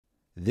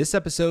This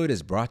episode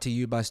is brought to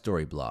you by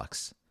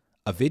Storyblocks,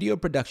 a video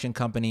production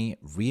company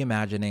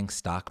reimagining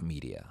stock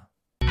media.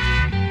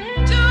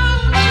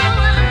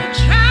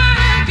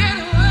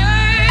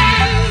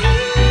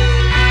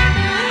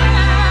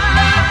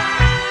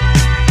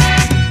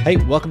 Hey,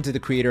 welcome to the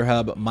Creator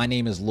Hub. My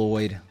name is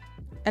Lloyd.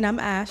 And I'm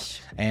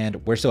Ash. And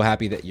we're so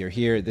happy that you're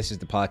here. This is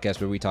the podcast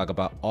where we talk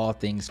about all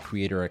things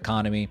creator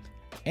economy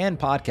and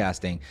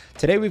podcasting.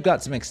 Today we've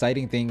got some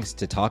exciting things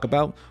to talk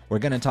about. We're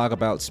going to talk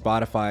about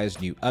Spotify's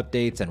new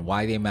updates and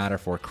why they matter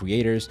for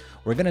creators.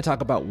 We're going to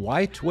talk about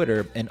why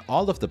Twitter and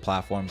all of the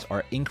platforms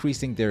are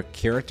increasing their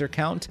character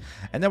count.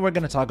 And then we're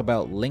going to talk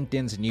about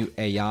LinkedIn's new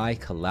AI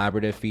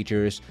collaborative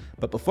features.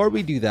 But before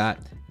we do that,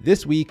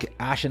 this week,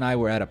 Ash and I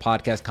were at a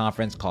podcast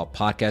conference called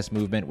Podcast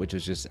Movement, which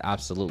was just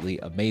absolutely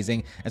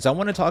amazing. And so I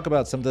want to talk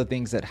about some of the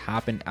things that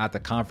happened at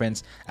the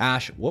conference.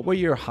 Ash, what were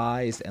your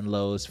highs and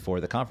lows for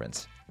the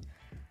conference?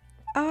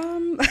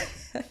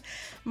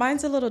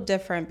 Mine's a little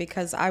different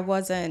because I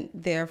wasn't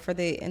there for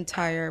the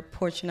entire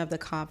portion of the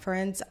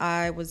conference.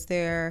 I was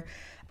there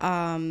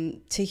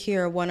to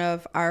hear one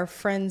of our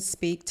friends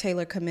speak,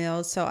 Taylor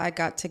Camille. So I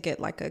got to get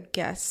like a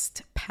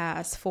guest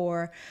pass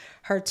for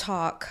her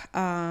talk.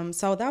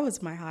 So that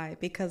was my high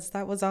because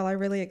that was all I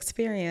really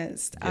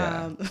experienced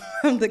from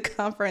the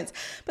conference.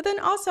 But then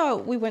also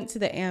we went to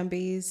the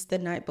Ambies the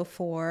night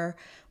before,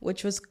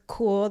 which was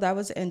cool. That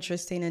was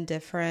interesting and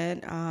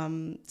different.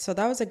 So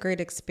that was a great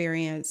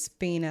experience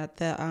being at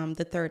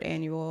the third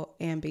annual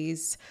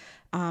Ambies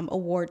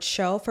award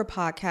show for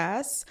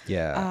podcasts.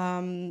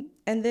 Yeah.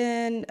 And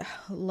then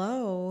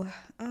low.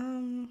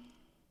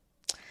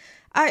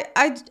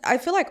 I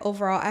feel like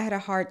overall I had a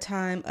hard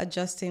time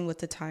adjusting with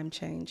the time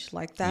change.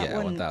 Like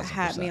that one 1000%.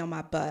 had me on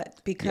my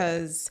butt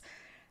because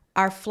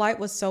our flight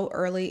was so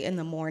early in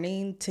the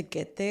morning to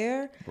get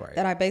there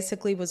that I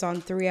basically was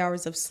on 3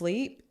 hours of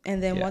sleep.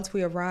 And then once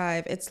we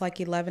arrive, it's like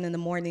 11 in the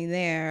morning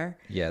there.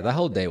 Yeah, the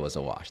whole day was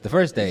a wash. The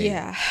first day,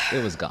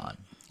 it was gone.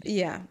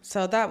 Yeah,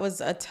 so that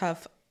was a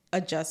tough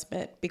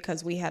adjustment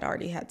because we had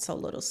already had so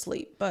little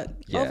sleep. But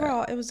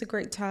overall, it was a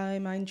great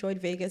time. I enjoyed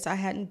Vegas. I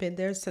hadn't been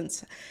there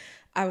since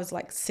I was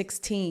like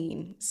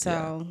 16.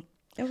 So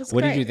it was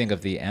What great. did you think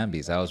of the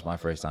Ambies? That was my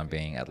first time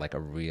being at like a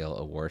real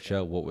award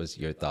show. What was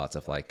your thoughts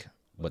of like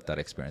what that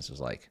experience was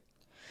like?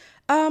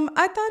 I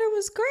thought it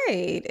was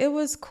great. It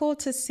was cool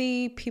to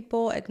see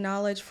people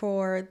acknowledged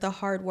for the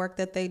hard work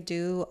that they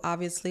do.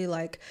 Obviously,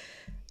 like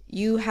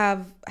you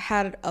have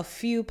had a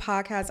few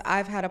podcasts.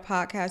 I've had a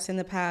podcast in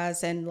the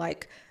past and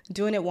like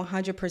doing it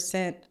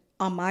 100%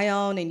 on my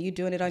own and you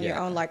doing it on your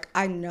own. Like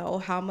I know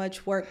how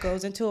much work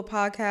goes into a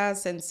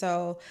podcast. And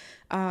so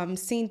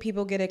seeing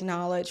people get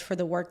acknowledged for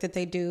the work that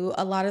they do,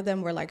 a lot of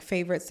them were like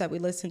favorites that we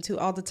listen to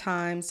all the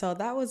time. So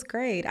that was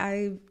great.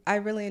 I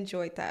really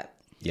enjoyed that.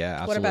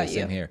 Yeah, absolutely. What about you?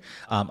 Same here.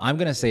 I'm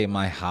going to say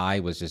my high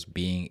was just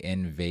being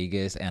in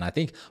Vegas. And I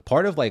think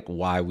part of like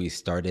why we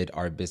started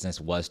our business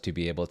was to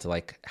be able to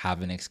like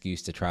have an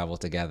excuse to travel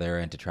together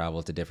and to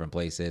travel to different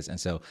places. And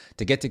so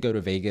to get to go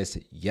to Vegas,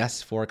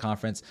 yes, for a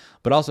conference,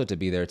 but also to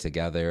be there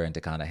together and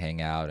to kind of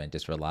hang out and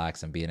just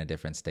relax and be in a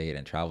different state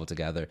and travel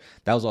together.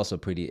 That was also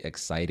pretty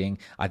exciting.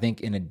 I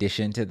think in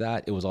addition to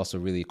that, it was also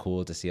really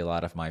cool to see a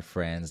lot of my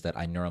friends that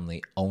I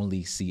normally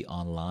only see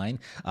online.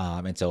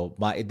 And so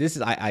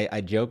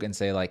I joke and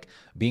say, like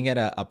being at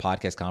a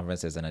podcast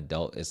conference as an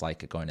adult is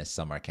like going to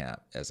summer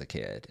camp as a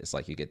kid. It's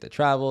like you get to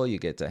travel, you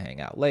get to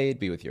hang out late,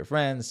 be with your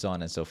friends, so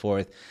on and so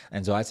forth.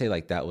 And so I'd say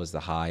like that was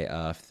the high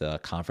of the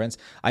conference.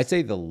 I'd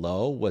say the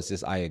low was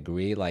just, I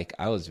agree, like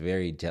I was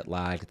very jet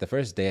lagged. The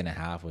first day and a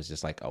half was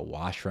just like a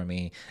wash for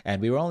me.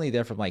 And we were only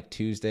there from like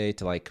Tuesday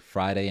to like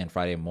Friday, and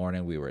Friday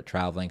morning we were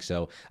traveling.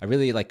 So I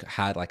really like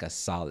had like a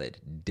solid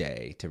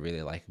day to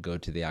really like go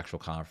to the actual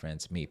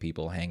conference, meet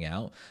people, hang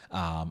out.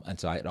 And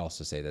so I'd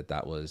also say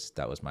that was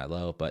my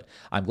low, but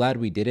I'm glad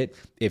we did it.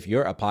 If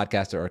you're a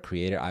podcaster or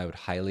creator, I would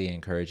highly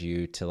encourage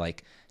you to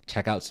like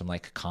check out some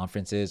like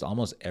conferences.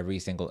 Almost every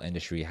single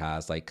industry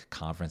has like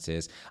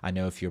conferences. I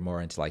know if you're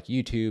more into like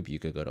YouTube, you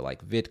could go to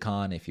like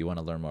VidCon. If you want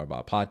to learn more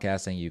about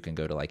podcasting, you can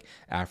go to like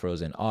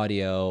Afros in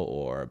Audio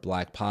or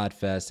Black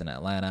Podfest in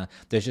Atlanta.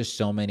 There's just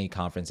so many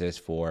conferences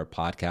for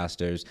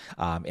podcasters.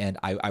 And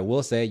I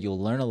will say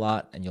you'll learn a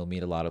lot and you'll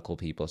meet a lot of cool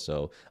people.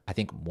 So I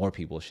think more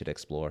people should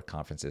explore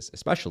conferences,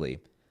 especially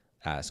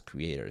as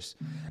creators.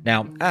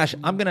 Now, Ash,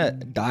 I'm going to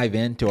dive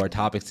into our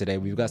topics today.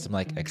 We've got some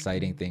like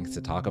exciting things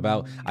to talk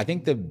about. I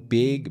think the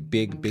big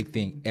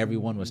thing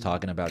everyone was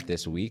talking about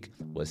this week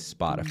was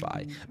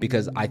Spotify,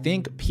 because I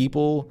think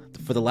people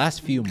for the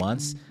last few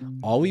months,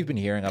 all we've been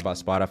hearing about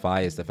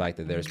Spotify is the fact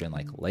that there's been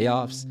like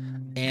layoffs,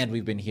 and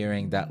we've been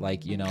hearing that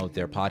like, you know,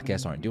 their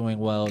podcasts aren't doing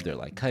well. They're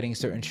like cutting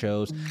certain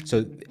shows.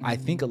 So I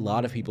think a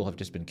lot of people have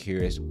just been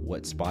curious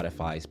what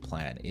Spotify's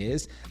plan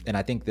is. And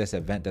I think this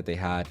event that they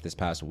had this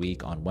past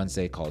week on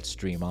Wednesday called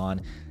Stream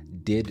On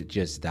it did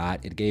just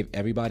that. It gave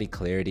everybody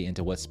clarity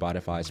into what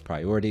Spotify's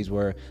priorities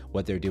were,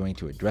 what they're doing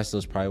to address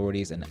those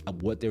priorities, and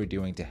what they're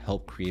doing to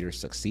help creators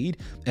succeed.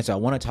 And so I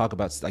want to talk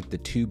about like the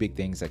two big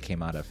things that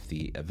came out of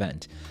the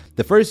event.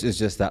 The first is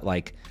just that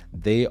like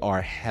they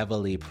are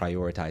heavily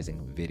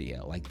prioritizing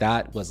video. Like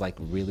that was like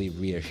really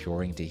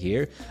reassuring to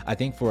hear. I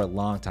think for a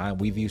long time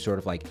we view sort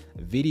of like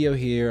video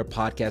here,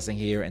 podcasting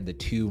here, and the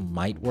two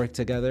might work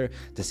together.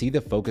 To see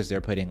the focus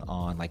they're putting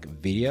on like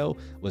video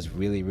was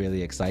really,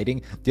 really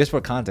exciting. Just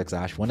for context,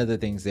 Ash, one of the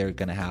things they're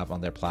gonna have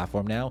on their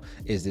platform now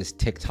is this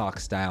TikTok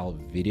style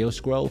video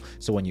scroll.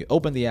 So when you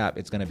open the app,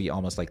 it's gonna be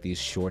almost like these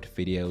short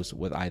videos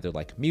with either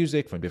like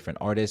music from different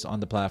artists on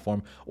the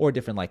platform or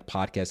different like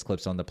podcast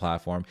clips on the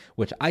platform,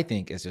 which I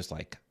think is just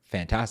like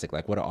fantastic.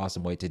 Like what an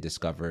awesome way to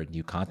discover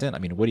new content. I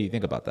mean, what do you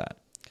think about that?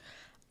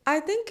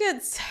 I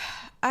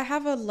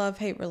have a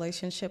love-hate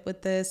relationship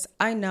with this.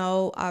 I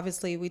know,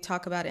 obviously, we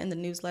talk about it in the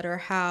newsletter,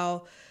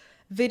 how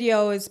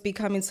video is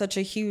becoming such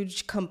a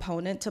huge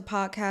component to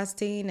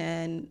podcasting,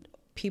 and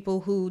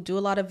people who do a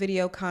lot of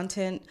video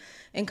content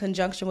in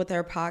conjunction with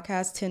their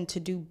podcast tend to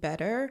do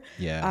better.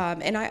 Yeah.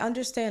 And I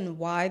understand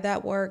why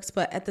that works,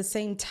 but at the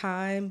same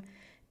time,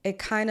 it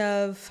kind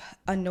of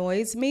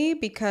annoys me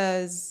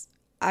because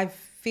I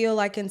feel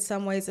like in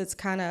some ways it's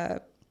kind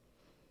of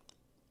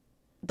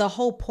the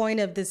whole point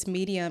of this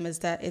medium is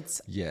that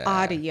it's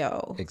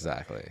audio.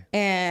 Exactly.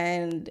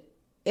 And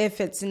if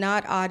it's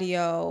not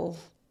audio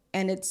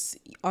and it's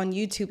on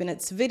YouTube and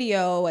it's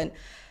video, and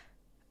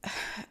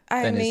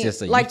it's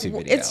just a YouTube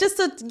video. It's just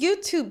a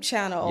YouTube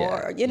channel,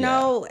 or you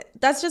know,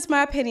 that's just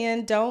my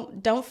opinion.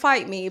 Don't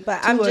fight me,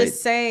 but I'm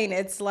just saying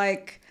it's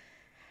like,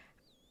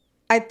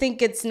 I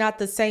think it's not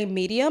the same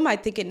medium. I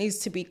think it needs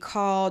to be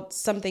called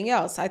something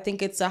else. I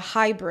think it's a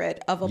hybrid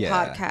of a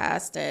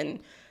podcast and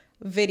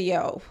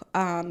video.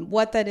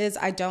 What that is,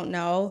 I don't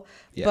know,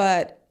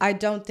 but I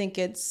don't think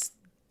it's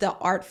the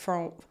art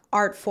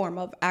form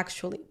of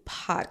actually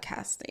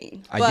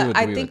podcasting.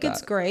 I think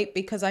it's great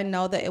because I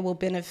know that it will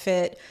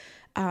benefit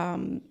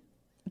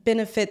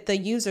the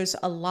users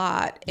a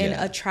lot in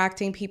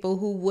attracting people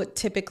who would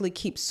typically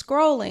keep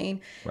scrolling.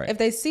 Right. If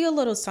they see a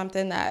little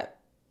something that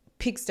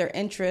piques their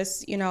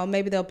interest, you know,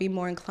 maybe they'll be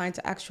more inclined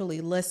to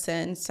actually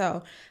listen.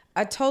 So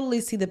I totally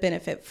see the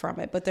benefit from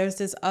it, but there's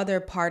this other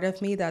part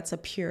of me that's a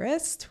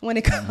purist when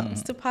it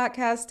comes to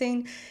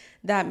podcasting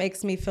that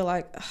makes me feel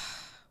like,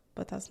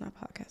 but that's not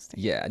podcasting.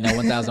 Yeah, no,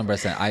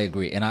 1000%. I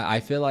agree. And I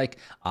feel like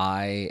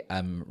I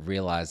am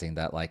realizing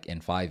that like in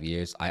 5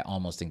 years, I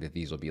almost think that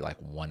these will be like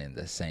one and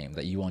the same,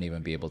 that you won't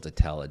even be able to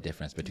tell a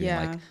difference between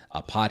like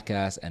a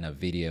podcast and a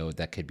video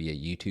that could be a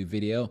YouTube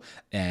video.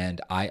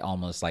 And I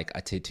almost like,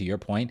 to your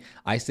point,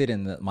 I sit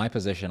in my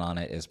position on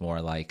it is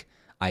more like,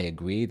 I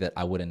agree that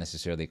I wouldn't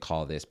necessarily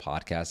call this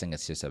podcasting.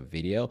 It's just a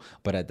video.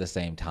 But at the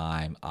same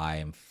time, I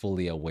am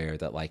fully aware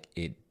that like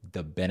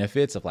the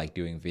benefits of like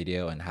doing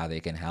video and how they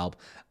can help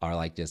are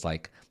like just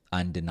like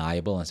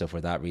undeniable. And so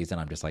for that reason,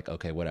 I'm just like,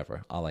 okay,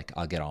 whatever.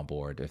 I'll get on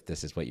board if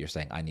this is what you're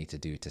saying I need to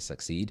do to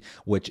succeed,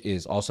 which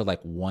is also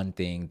like one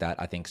thing that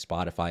I think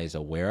Spotify is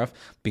aware of,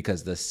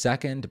 because the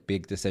second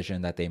big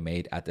decision that they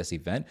made at this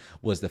event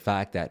was the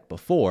fact that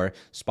before,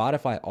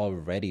 Spotify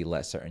already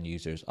let certain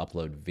users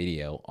upload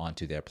video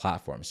onto their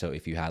platform. So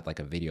if you had like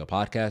a video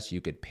podcast,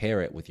 you could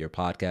pair it with your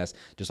podcast,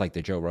 just like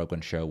the Joe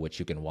Rogan Show, which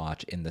you can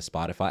watch in the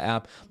Spotify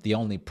app. The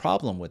only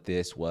problem with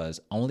this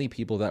was only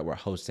people that were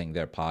hosting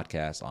their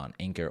podcast on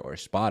Anchor or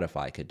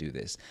Spotify could do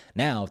this.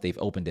 Now they've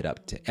opened it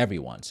up to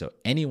everyone. So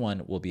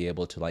anyone will be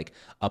able to like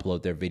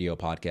upload their video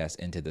podcast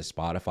into the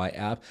Spotify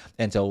app.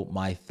 And so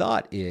my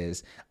thought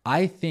is,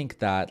 I think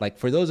that like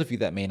for those of you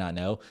that may not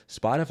know,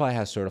 Spotify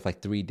has sort of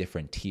like 3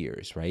 different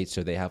tiers, right?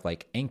 So they have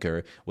like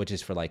Anchor, which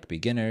is for like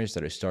beginners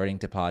that are starting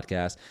to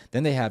podcast.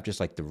 Then they have just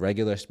like the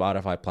regular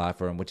Spotify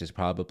platform, which is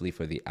probably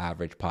for the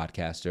average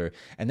podcaster.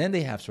 And then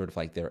they have sort of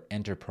like their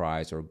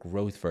enterprise or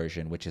growth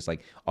version, which is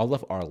like all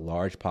of our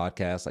large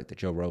podcasts, like the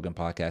Joe Rogan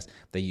podcast.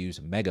 They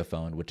use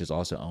Megaphone, which is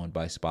also owned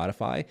by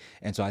Spotify.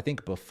 And so I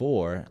think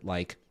before,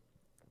 like,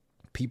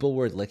 people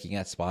were looking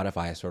at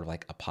Spotify as sort of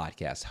like a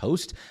podcast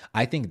host.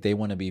 I think they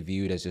want to be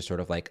viewed as just sort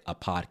of like a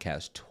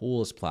podcast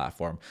tools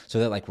platform, so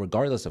that like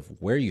regardless of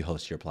where you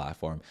host your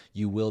platform,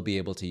 you will be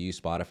able to use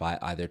Spotify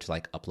either to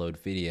like upload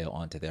video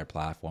onto their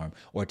platform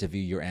or to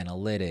view your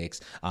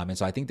analytics. And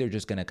so I think they're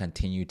just going to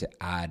continue to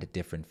add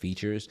different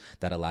features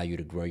that allow you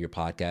to grow your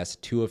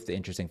podcast. 2 of the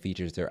interesting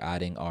features they're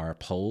adding are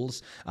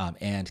polls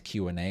and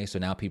Q&A. So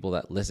now people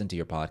that listen to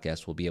your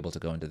podcast will be able to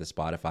go into the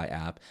Spotify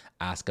app,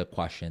 ask a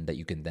question that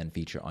you can then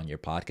feature on your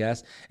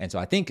podcast. And so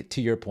I think,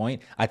 to your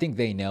point, I think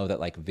they know that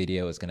like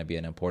video is going to be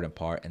an important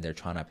part, and they're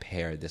trying to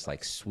pair this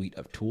like suite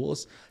of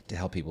tools to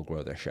help people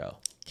grow their show.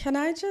 Can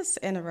I just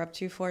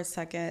interrupt you for a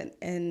second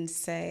and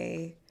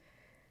say,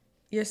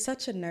 you're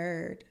such a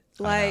nerd.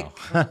 Like,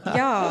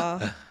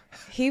 y'all,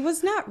 he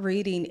was not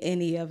reading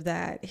any of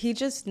that. He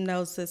just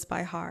knows this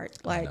by heart.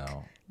 Like,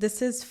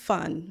 this is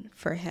fun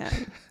for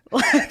him.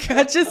 Like,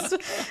 I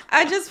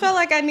just felt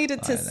like I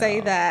needed to say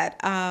that.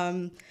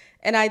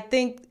 And I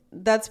think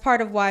that's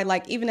part of why,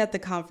 like, even at the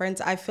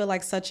conference, I feel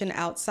like such an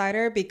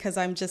outsider because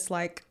I'm just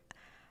like,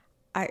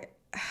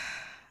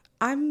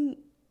 I'm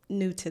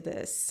new to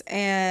this,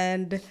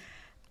 and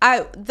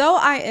though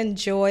I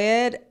enjoy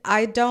it,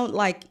 I don't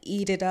like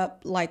eat it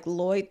up like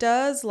Lloyd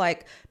does.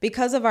 Like,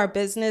 because of our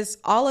business,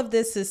 all of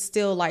this is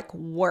still like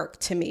work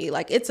to me.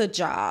 Like, it's a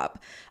job.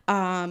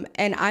 And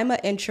I'm an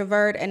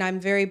introvert, and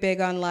I'm very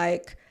big on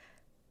like,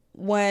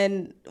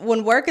 when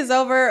work is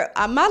over,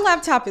 my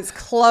laptop is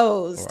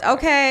closed. Right.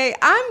 Okay,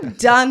 I'm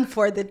done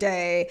for the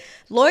day.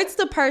 Lloyd's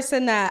the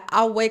person that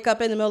I'll wake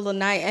up in the middle of the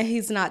night and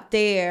he's not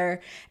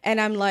there,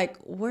 and I'm like,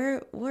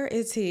 where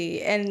is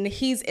he? And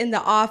he's in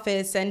the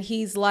office and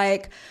he's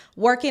like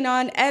working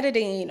on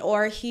editing,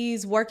 or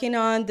he's working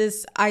on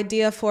this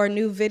idea for a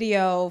new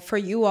video for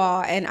you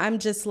all, and I'm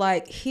just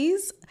like,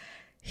 he's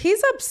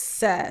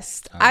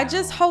obsessed. I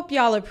just hope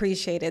y'all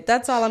appreciate it.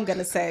 That's all I'm going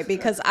to say,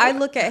 because I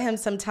look at him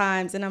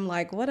sometimes and I'm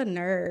like, what a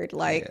nerd.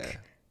 Like,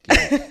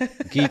 yeah.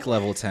 Geek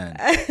level 10.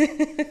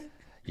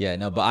 Yeah,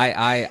 no, but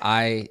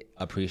I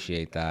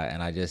appreciate that.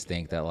 And I just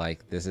think that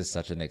like, this is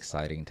such an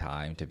exciting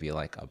time to be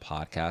like a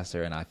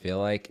podcaster. And I feel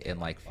like in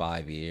like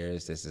 5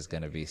 years, this is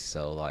going to be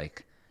so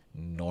like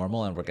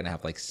normal, and we're gonna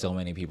have like so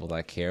many people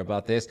that care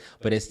about this.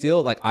 But it's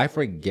still like, I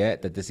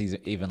forget that this is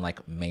even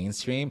like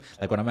mainstream.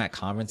 Like when I'm at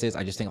conferences,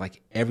 I just think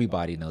like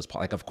everybody knows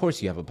like, of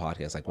course you have a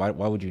podcast. Like why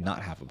would you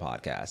not have a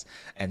podcast?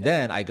 And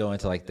then I go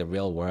into like the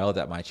real world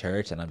at my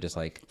church, and I'm just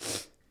like,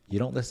 you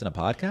don't listen to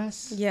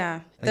podcasts? Yeah,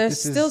 like,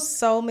 there's still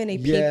so many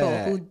people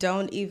who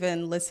don't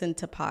even listen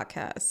to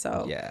podcasts.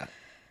 So yeah,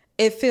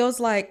 it feels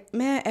like,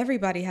 man,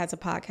 everybody has a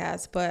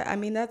podcast, but I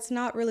mean, that's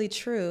not really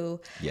true.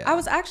 Yeah. I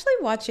was actually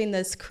watching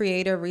this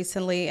creator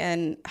recently,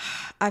 and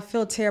I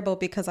feel terrible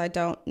because I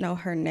don't know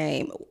her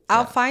name.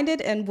 I'll find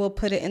it and we'll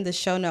put it in the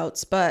show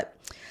notes. But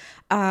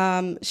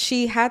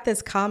she had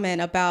this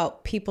comment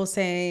about people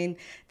saying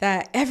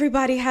that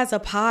everybody has a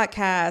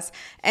podcast.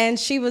 And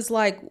she was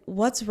like,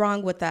 what's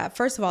wrong with that?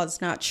 First of all, it's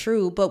not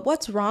true, but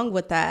what's wrong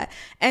with that?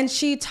 And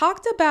she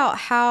talked about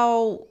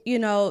how, you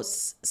know,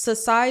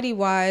 society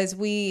wise,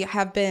 we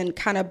have been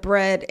kind of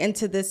bred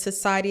into this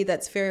society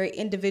that's very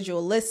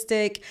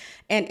individualistic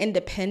and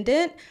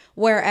independent.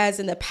 Whereas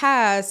in the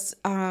past,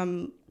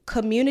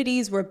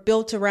 communities were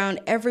built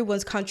around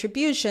everyone's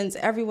contributions,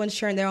 everyone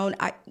sharing their own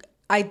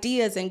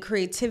ideas and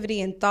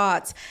creativity and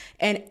thoughts,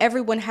 and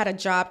everyone had a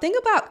job. Think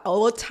about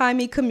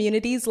old-timey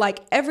communities.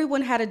 Like,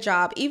 everyone had a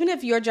job, even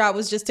if your job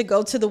was just to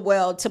go to the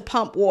well to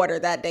pump water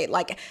that day.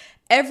 Like,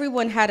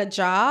 everyone had a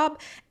job,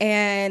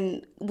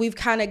 and we've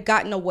kind of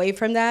gotten away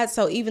from that.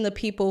 So even the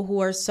people who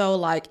are so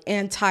like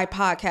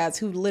anti-podcast,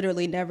 who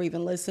literally never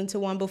even listened to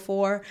one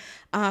before,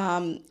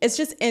 it's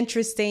just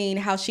interesting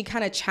how she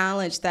kind of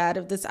challenged that,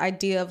 of this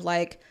idea of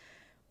like,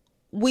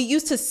 we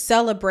used to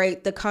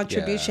celebrate the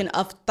contribution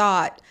of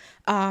thought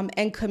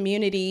and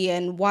community,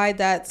 and why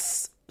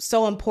that's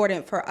so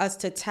important for us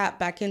to tap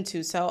back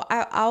into. So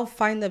I'll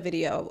find the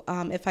video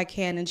if I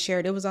can and share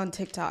it. It was on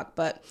TikTok,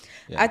 but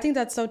I think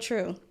that's so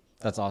true.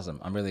 That's awesome.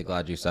 I'm really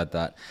glad you said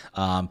that.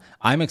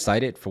 I'm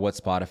excited for what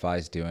Spotify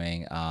is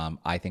doing.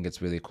 I think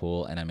it's really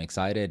cool, and I'm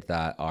excited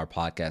that our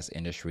podcast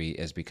industry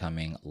is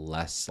becoming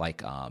less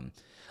like,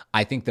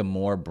 I think the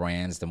more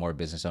brands, the more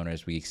business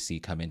owners we see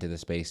come into the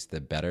space,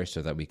 the better,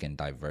 so that we can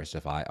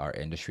diversify our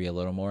industry a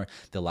little more.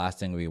 The last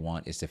thing we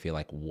want is to feel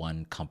like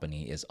one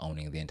company is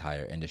owning the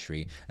entire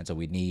industry. And so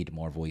we need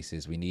more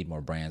voices, we need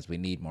more brands, we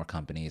need more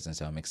companies. And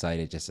so I'm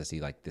excited just to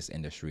see like this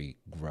industry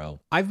grow.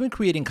 I've been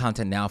creating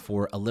content now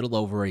for a little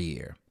over a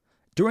year.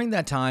 During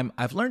that time,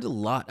 I've learned a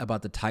lot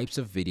about the types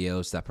of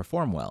videos that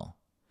perform well.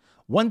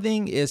 One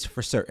thing is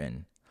for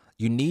certain: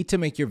 you need to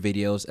make your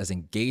videos as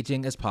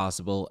engaging as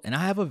possible, and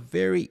I have a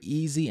very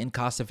easy and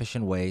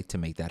cost-efficient way to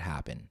make that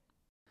happen.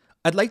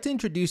 I'd like to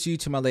introduce you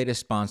to my latest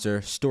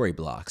sponsor,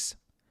 Storyblocks.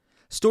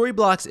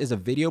 Storyblocks is a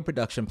video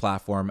production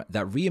platform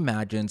that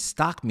reimagines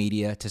stock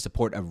media to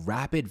support a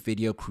rapid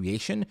video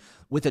creation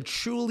with a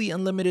truly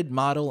unlimited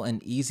model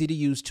and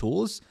easy-to-use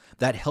tools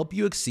that help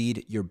you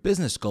exceed your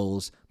business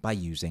goals by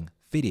using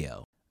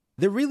video.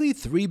 There are really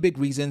 3 big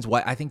reasons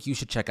why I think you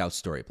should check out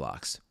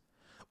Storyblocks.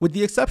 With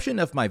the exception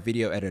of my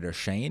video editor,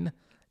 Shane,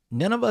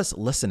 none of us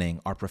listening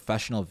are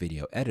professional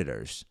video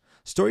editors.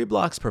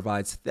 Storyblocks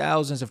provides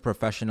thousands of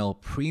professional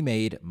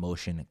pre-made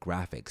motion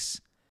graphics.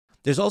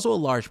 There's also a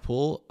large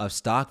pool of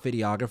stock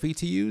videography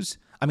to use.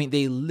 I mean,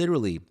 they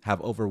literally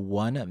have over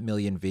 1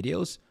 million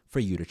videos for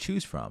you to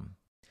choose from.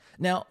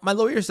 Now, my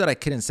lawyer said I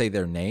couldn't say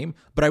their name,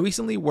 but I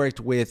recently worked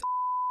with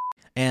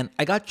and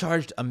I got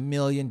charged a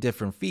million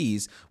different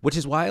fees, which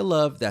is why I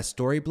love that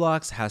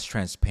Storyblocks has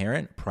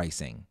transparent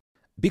pricing.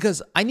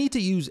 Because I need to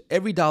use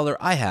every dollar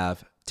I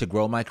have to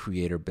grow my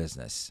creator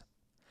business.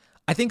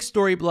 I think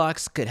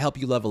Storyblocks could help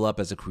you level up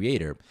as a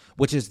creator,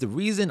 which is the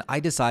reason I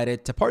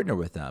decided to partner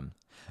with them.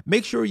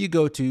 Make sure you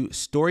go to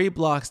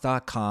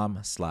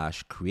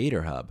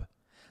storyblocks.com/creatorhub.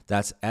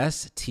 That's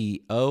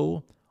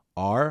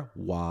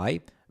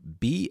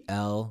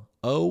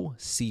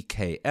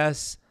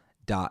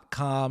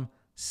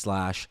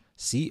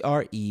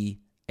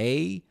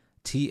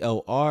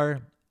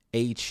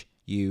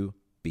HUB.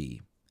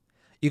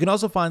 You can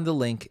also find the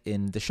link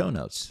in the show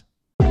notes.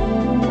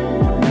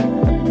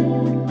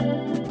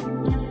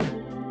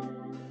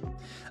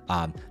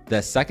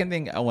 The second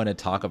thing I want to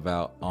talk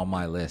about on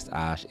my list,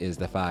 Ash, is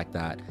the fact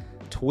that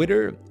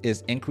Twitter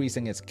is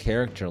increasing its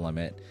character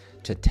limit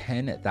to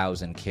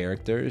 10,000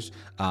 characters,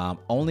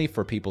 only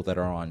for people that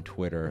are on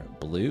Twitter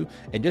Blue.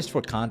 And just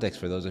for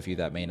context, for those of you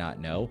that may not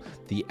know,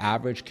 the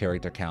average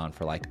character count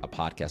for like a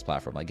podcast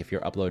platform, like if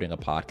you're uploading a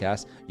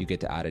podcast, you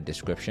get to add a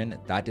description.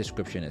 That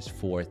description is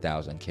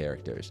 4,000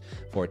 characters.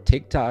 For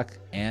TikTok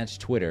and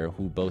Twitter,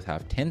 who both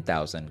have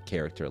 10,000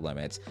 character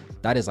limits,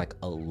 that is like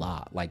a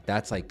lot.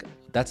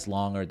 That's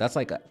longer. That's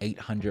like an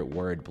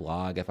 800-word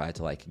blog, if I had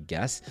to like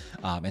guess.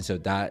 And so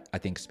that, I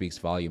think, speaks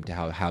volume to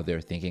how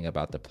they're thinking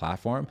about the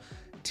platform.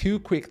 Two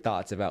quick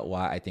thoughts about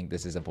why I think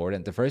this is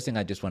important. The first thing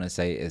I just want to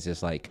say is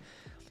just like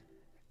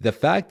the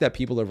fact that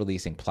people are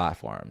releasing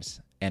platforms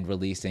and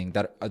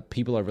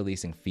people are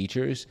releasing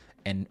features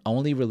and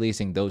only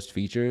releasing those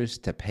features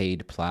to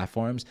paid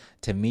platforms,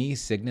 to me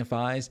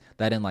signifies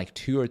that in like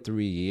 2 or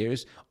 3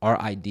 years, our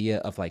idea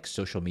of like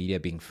social media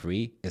being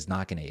free is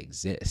not going to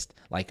exist.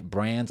 Like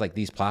brands like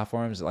these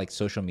platforms, like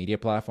social media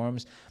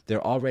platforms,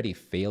 they're already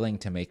failing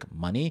to make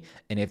money.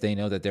 And if they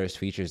know that there's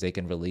features they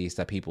can release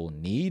that people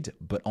need,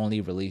 but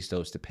only release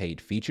those to paid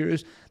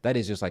features, that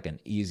is just like an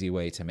easy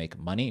way to make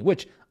money,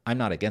 which I'm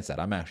not against that.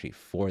 I'm actually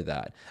for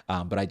that.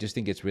 But I just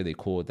think it's really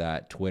cool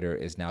that Twitter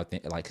is now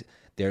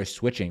they're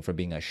switching from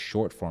being a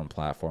short form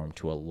platform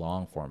to a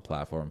long form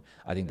platform.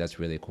 I think that's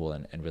really cool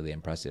and really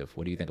impressive.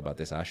 What do you think about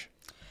this, Ash?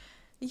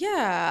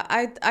 Yeah,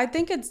 I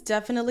think it's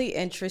definitely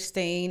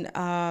interesting.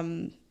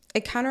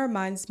 It kind of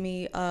reminds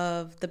me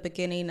of the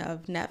beginning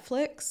of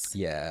Netflix.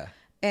 Yeah.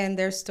 And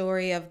their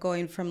story of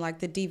going from like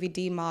the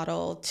DVD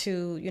model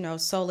to,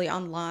 solely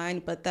online.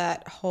 But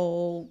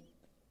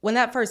when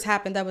that first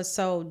happened, that was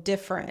so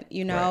different,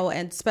 right.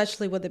 And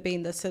especially with it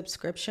being the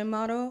subscription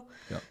model.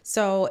 Yep.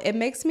 So it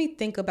makes me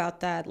think about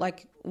that.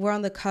 Like we're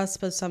on the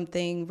cusp of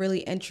something really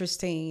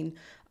interesting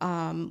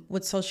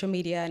with social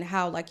media and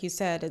how, like you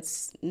said,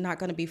 it's not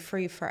going to be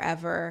free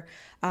forever,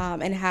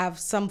 and have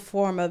some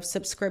form of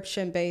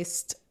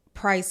subscription-based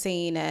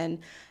pricing and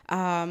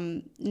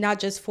not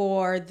just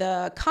for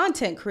the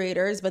content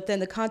creators, but then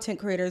the content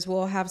creators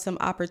will have some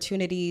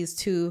opportunities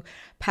to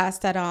pass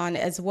that on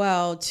as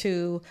well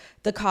to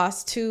the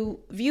cost to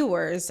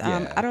viewers.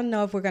 Yeah. I don't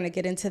know if we're going to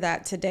get into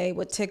that today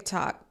with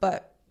TikTok,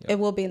 but It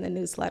will be in the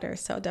newsletter.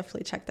 So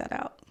definitely check that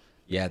out.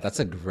 Yeah, that's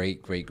a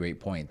great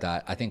point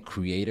that I think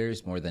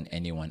creators more than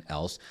anyone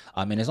else,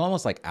 and it's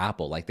almost like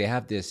Apple, like they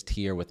have this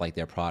tier with like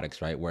their products,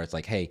 right? Where it's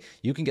like, hey,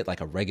 you can get like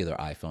a regular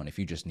iPhone if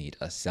you just need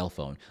a cell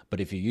phone. But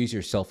if you use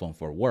your cell phone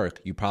for work,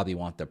 you probably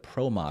want the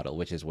Pro model,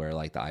 which is where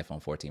like the iPhone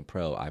 14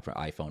 Pro,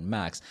 iPhone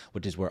Max,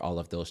 which is where all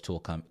of those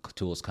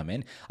tools come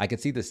in. I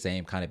could see the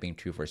same kind of being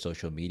true for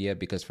social media,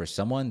 because for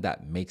someone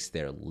that makes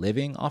their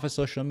living off of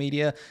social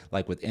media,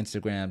 like with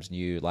Instagram's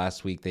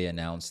last week, they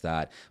announced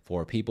that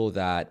for people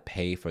that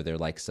pay for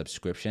their like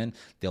subscription,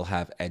 they'll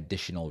have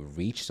additional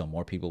reach, so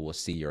more people will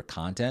see your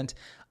content.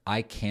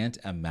 I can't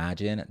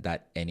imagine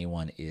that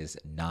anyone is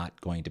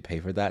not going to pay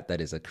for that. That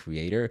is a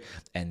creator.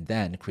 And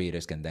then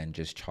creators can then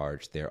just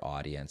charge their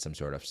audience some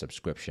sort of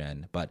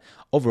subscription. But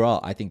overall,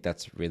 I think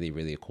that's really,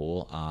 really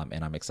cool.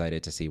 And I'm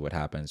excited to see what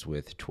happens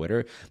with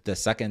Twitter. The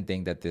second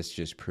thing that this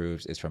just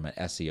proves is from an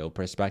SEO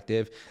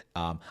perspective.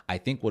 I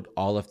think what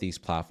all of these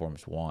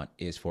platforms want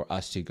is for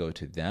us to go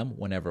to them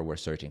whenever we're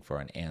searching for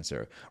an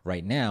answer.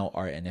 Right now,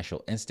 our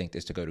initial instinct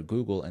is to go to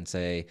Google and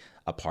say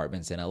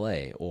apartments in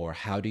LA, or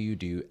how do you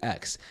do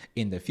X?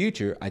 In the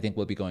future, I think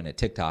we'll be going to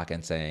TikTok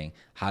and saying,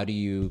 how do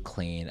you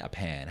clean a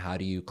pan? How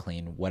do you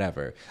clean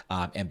whatever?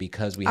 And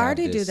because we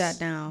already do that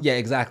now. Yeah,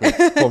 exactly.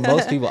 For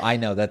most people, I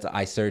know that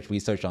we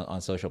search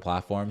on social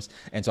platforms.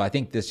 And so I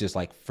think this just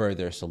like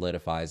further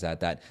solidifies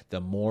that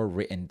the more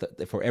written,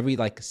 for every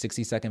like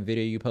 60-second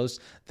video you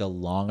post, the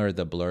longer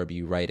the blurb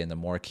you write and the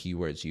more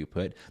keywords you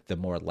put, the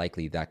more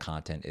likely that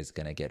content is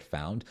going to get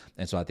found.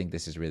 And so I think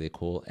this is really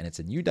cool. And it's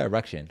a new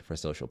direction for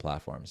social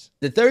platforms.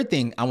 The third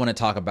thing I want to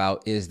talk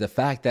about is the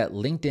fact that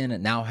LinkedIn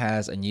now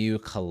has a new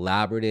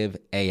collaborative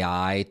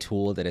AI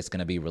tool that it's going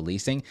to be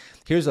releasing.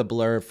 Here's a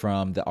blurb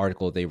from the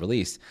article they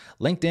released.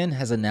 LinkedIn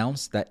has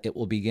announced that it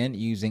will begin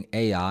using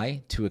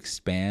AI to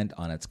expand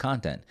on its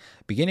content,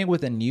 beginning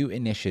with a new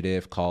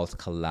initiative called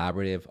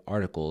Collaborative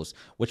Articles,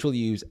 which will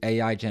use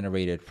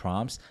AI-generated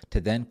prompts to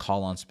then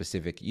call on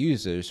specific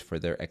users for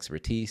their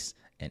expertise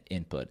and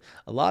input.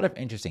 A lot of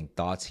interesting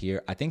thoughts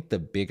here. I think the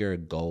bigger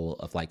goal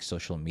of like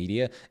social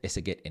media is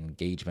to get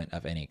engagement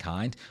of any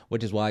kind,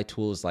 which is why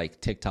tools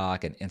like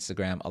TikTok and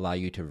Instagram allow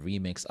you to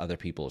remix other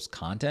people's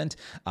content.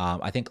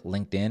 I think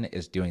LinkedIn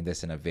is doing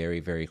this in a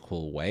very, very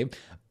cool way.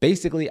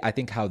 Basically, I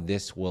think how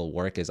this will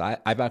work is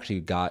I've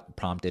actually got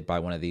prompted by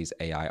one of these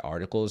AI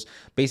articles.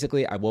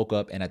 Basically, I woke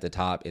up and at the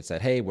top it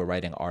said, hey, we're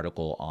writing an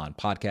article on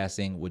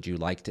podcasting. Would you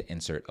like to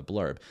insert a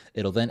blurb?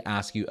 It'll then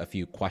ask you a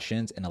few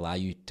questions and allow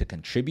you to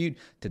contribute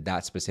to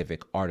that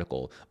specific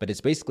article. But it's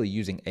basically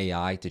using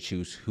AI to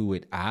choose who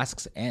it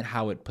asks and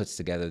how it puts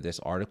together this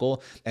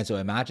article. And so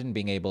imagine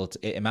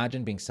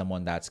being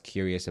someone that's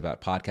curious about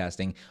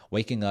podcasting,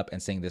 waking up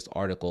and seeing this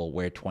article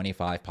where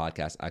 25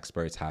 podcast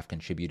experts have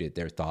contributed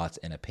their thoughts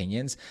and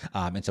opinions.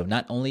 And so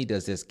not only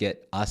does this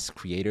get us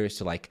creators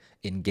to like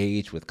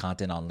engage with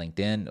content on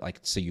LinkedIn, like,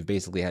 so you've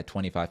basically had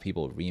 25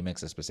 people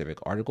remix a specific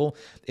article.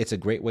 It's a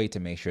great way to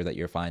make sure that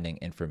you're finding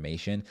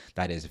information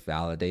that is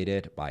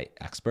validated by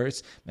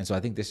experts. And so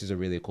I think this is a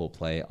really cool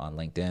play on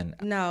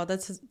LinkedIn. No,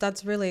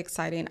 that's really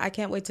exciting. I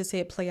can't wait to see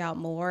it play out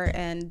more.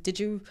 And did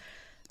you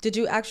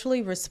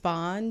actually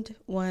respond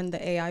when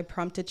the AI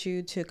prompted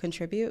you to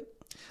contribute?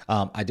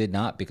 I did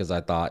not, because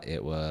I thought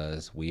it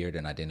was weird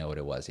and I didn't know what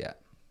it was yet.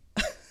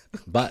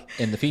 But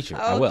in the future,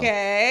 I will.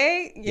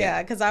 Okay.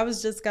 Yeah. Because I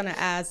was just going to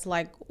ask,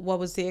 like, what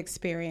was the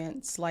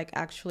experience like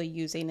actually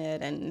using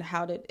it and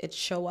how did it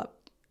show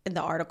up in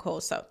the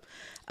article? So,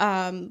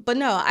 but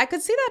no, I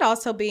could see that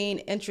also being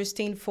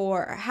interesting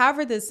for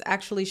however this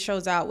actually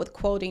shows out with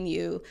quoting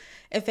you,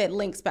 if it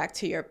links back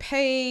to your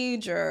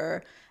page,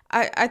 or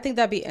I think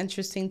that'd be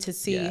interesting to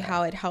see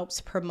how it helps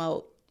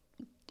promote.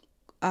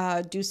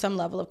 Do some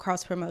level of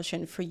cross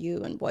promotion for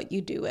you and what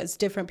you do as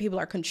different people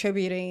are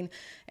contributing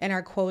and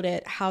are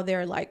quoted, how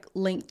they're like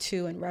linked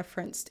to and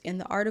referenced in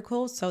the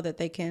article so that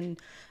they can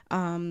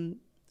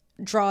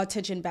draw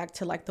attention back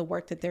to like the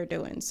work that they're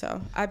doing.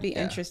 So I'd be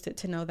interested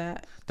to know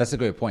that. That's a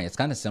great point. It's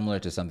kind of similar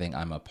to something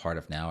I'm a part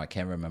of now. I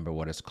can't remember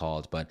what it's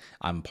called, but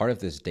I'm part of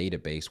this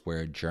database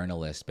where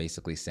journalists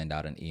basically send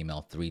out an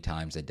email 3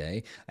 times a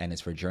day. And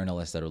it's for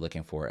journalists that are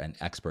looking for an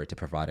expert to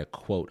provide a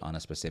quote on a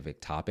specific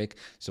topic.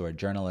 So a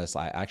journalist,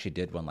 I actually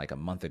did one like a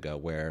month ago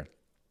where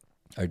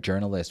a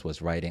journalist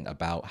was writing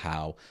about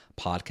how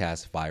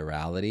podcast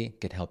virality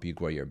could help you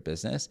grow your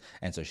business.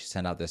 And so she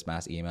sent out this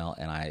mass email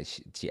and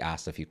she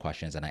asked a few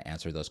questions and I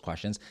answered those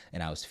questions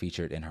and I was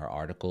featured in her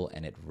article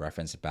and it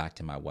referenced back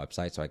to my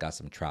website. So I got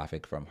some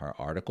traffic from her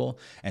article.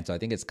 And so I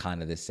think it's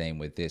kind of the same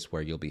with this,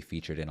 where you'll be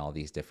featured in all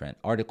these different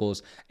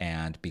articles.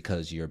 And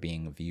because you're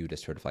being viewed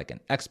as sort of like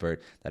an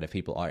expert, that if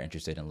people are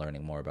interested in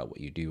learning more about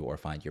what you do or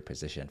find your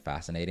position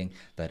fascinating,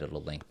 that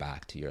it'll link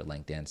back to your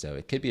LinkedIn. So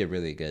it could be a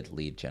really good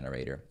lead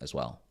generator as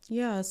well.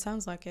 Yeah, it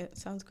sounds like it.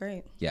 Sounds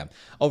great. Yeah.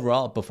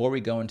 Overall, before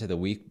we go into the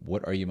week,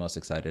 what are you most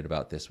excited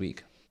about this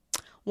week?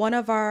 One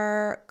of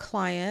our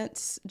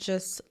clients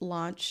just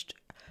launched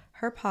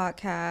her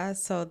podcast,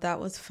 so that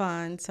was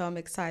fun. So I'm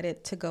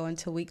excited to go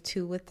into week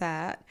 2 with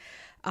that.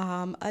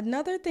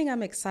 Another thing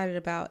I'm excited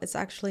about is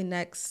actually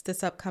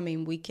this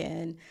upcoming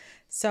weekend.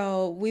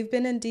 So we've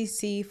been in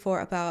DC for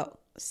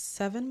about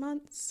 7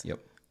 months. Yep.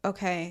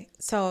 Okay.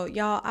 So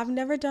y'all, I've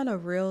never done a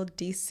real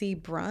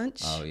DC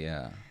brunch. Oh,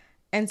 yeah.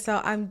 And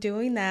so I'm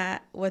doing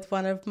that with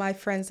one of my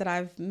friends that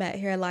I've met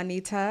here,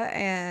 Lanita,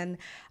 and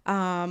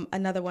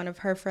another one of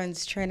her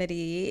friends,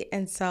 Trinity.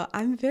 And so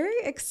I'm very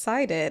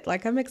excited.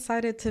 Like, I'm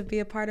excited to be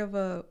a part of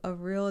a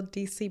real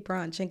DC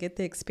brunch and get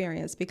the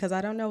experience, because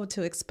I don't know what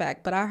to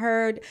expect. But I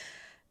heard,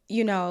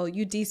 you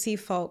DC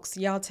folks,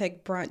 y'all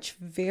take brunch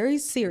very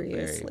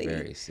seriously. Very,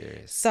 very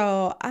serious.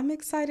 So I'm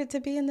excited to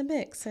be in the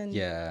mix. And,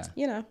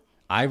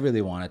 I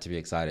really wanted to be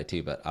excited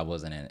too, but I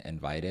wasn't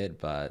invited.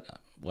 But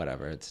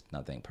whatever, it's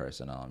nothing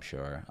personal, I'm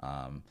sure.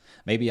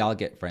 Maybe I'll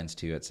get friends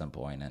too at some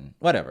point, and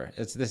whatever.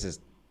 This is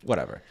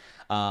whatever.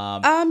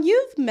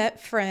 You've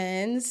met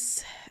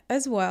friends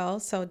as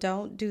well, so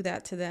don't do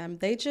that to them.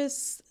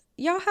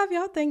 Y'all have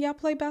y'all thing. Y'all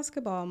play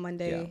basketball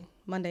Monday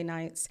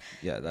nights.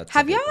 Yeah, that's.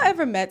 Have y'all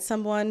ever met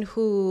someone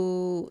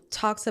who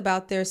talks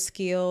about their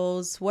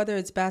skills, whether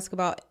it's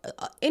basketball,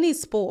 any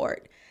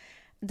sport?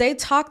 They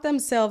talk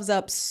themselves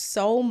up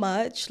so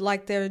much,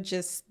 like they're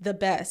just the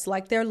best,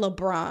 like they're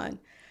LeBron.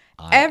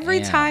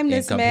 Every time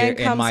this man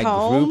comes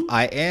home,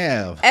 I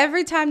am.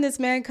 Every time this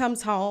man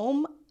comes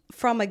home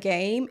from a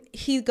game,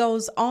 he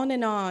goes on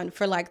and on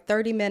for like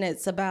 30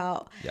 minutes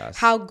about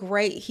how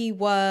great he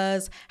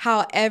was,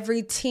 how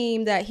every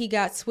team that he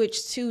got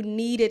switched to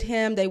needed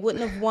him. They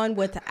wouldn't have won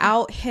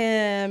without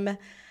him.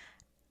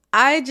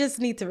 I just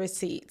need the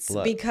receipts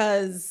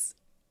because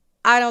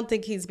I don't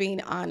think he's being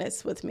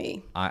honest with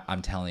me.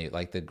 I'm telling you,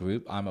 like the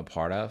group I'm a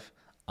part of,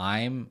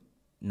 I'm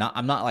not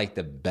like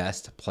the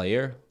best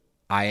player.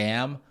 I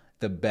am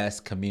the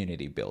best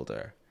community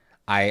builder.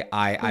 I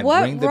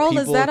bring the people. What role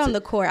is that on the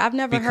court? I've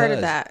never heard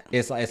of that.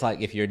 It's like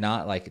if you're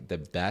not like the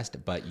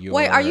best, but you're.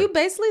 Wait, are you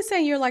basically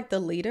saying you're like the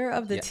leader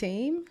of the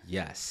team?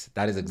 Yes,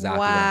 that is exactly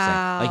what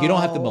I'm saying. Like you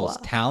don't have the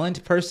most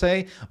talent per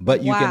se,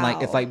 but you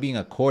can it's like being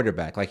a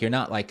quarterback. Like you're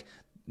not like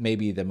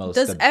maybe the most.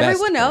 Does the best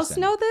everyone else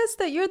person. know this,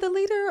 that you're the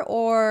leader,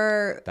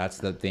 or? That's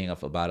the thing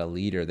about a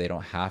leader. They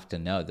don't have to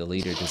know. The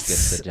leader just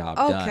gets the job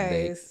done.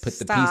 Okay, They put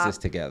the stop. pieces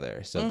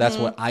together. So that's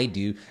what I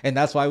do, and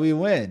that's why we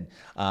win.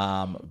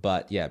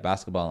 But yeah,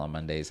 basketball on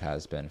Mondays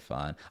has been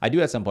fun. I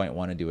do at some point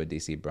want to do a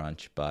DC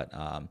brunch, but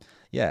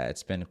yeah,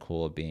 it's been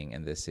cool being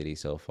in this city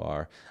so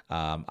far.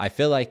 I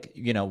feel like,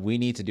 we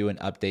need to do an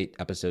update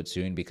episode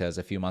soon, because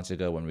a few months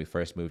ago when we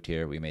first moved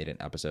here, we made an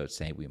episode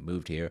saying we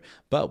moved here,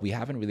 but we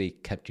haven't really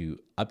kept you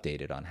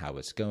updated on how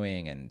it's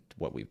going and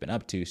what we've been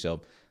up to.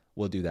 So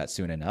we'll do that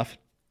soon enough.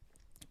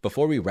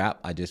 Before we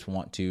wrap, I just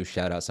want to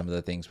shout out some of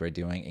the things we're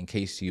doing in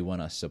case you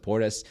want to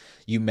support us.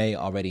 You may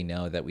already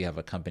know that we have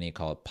a company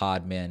called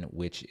Podman,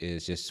 which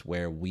is just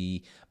where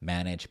we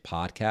manage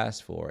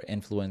podcasts for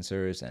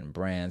influencers and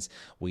brands.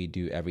 We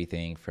do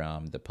everything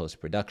from the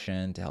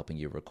post-production to helping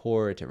you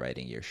record, to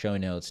writing your show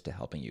notes, to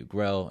helping you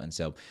grow. And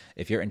so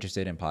if you're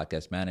interested in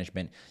podcast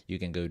management, you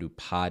can go to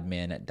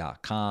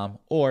podman.com,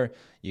 or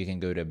you can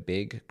go to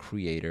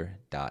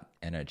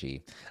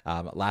bigcreator.energy.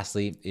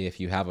 Lastly, if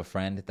you have a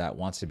friend that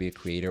wants to be a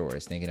creator or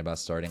is thinking about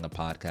starting a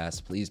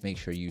podcast, please make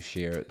sure you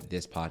share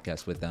this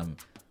podcast with them.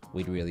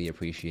 We'd really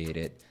appreciate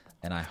it.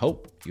 And I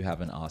hope you have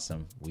an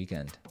awesome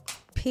weekend.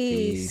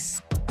 Peace.